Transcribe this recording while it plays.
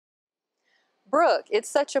Brooke, it's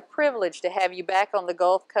such a privilege to have you back on the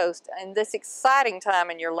Gulf Coast in this exciting time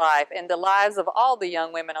in your life and the lives of all the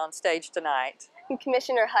young women on stage tonight.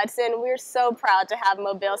 Commissioner Hudson, we're so proud to have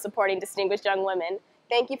Mobile supporting distinguished young women.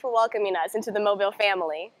 Thank you for welcoming us into the Mobile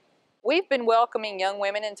family. We've been welcoming young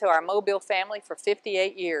women into our Mobile family for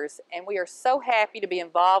 58 years, and we are so happy to be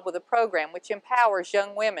involved with a program which empowers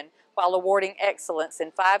young women while awarding excellence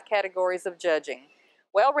in 5 categories of judging.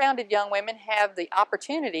 Well-rounded young women have the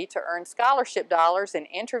opportunity to earn scholarship dollars in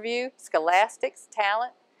interview, scholastics,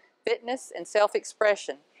 talent, fitness, and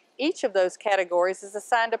self-expression. Each of those categories is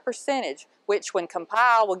assigned a percentage, which when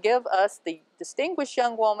compiled will give us the Distinguished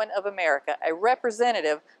Young Woman of America, a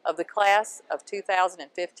representative of the class of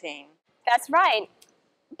 2015. That's right.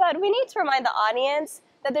 But we need to remind the audience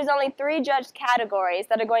that there's only 3 judged categories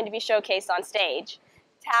that are going to be showcased on stage: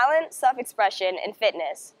 talent, self-expression, and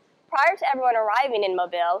fitness. Prior to everyone arriving in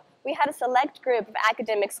Mobile, we had a select group of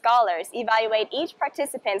academic scholars evaluate each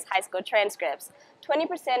participant's high school transcripts.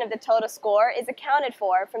 20% of the total score is accounted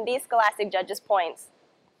for from these scholastic judges' points.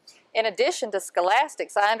 In addition to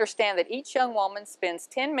scholastics, I understand that each young woman spends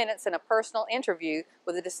 10 minutes in a personal interview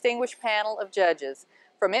with a distinguished panel of judges.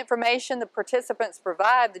 From information the participants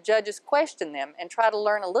provide, the judges question them and try to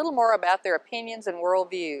learn a little more about their opinions and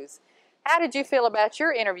worldviews. How did you feel about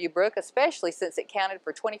your interview, Brooke, especially since it counted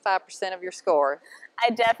for 25% of your score?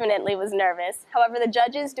 I definitely was nervous. However, the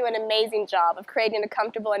judges do an amazing job of creating a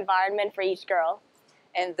comfortable environment for each girl.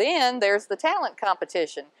 And then there's the talent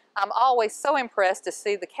competition. I'm always so impressed to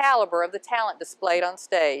see the caliber of the talent displayed on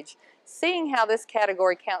stage. Seeing how this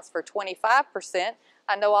category counts for 25%,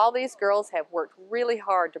 I know all these girls have worked really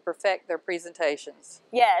hard to perfect their presentations.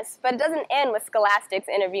 Yes, but it doesn't end with scholastics,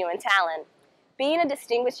 interview, and talent. Being a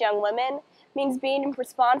distinguished young woman means being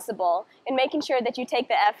responsible and making sure that you take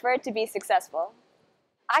the effort to be successful.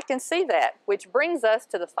 I can see that, which brings us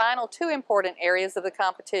to the final 2 important areas of the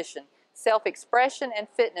competition. Self-expression and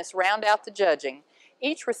fitness round out the judging,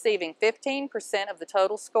 each receiving 15% of the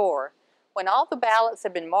total score. When all the ballots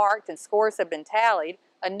have been marked and scores have been tallied,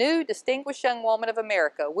 a new Distinguished Young Woman of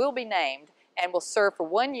America will be named and will serve for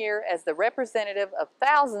 1 year as the representative of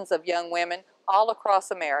thousands of young women all across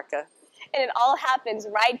America. And it all happens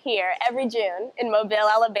right here every June in Mobile,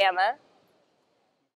 Alabama.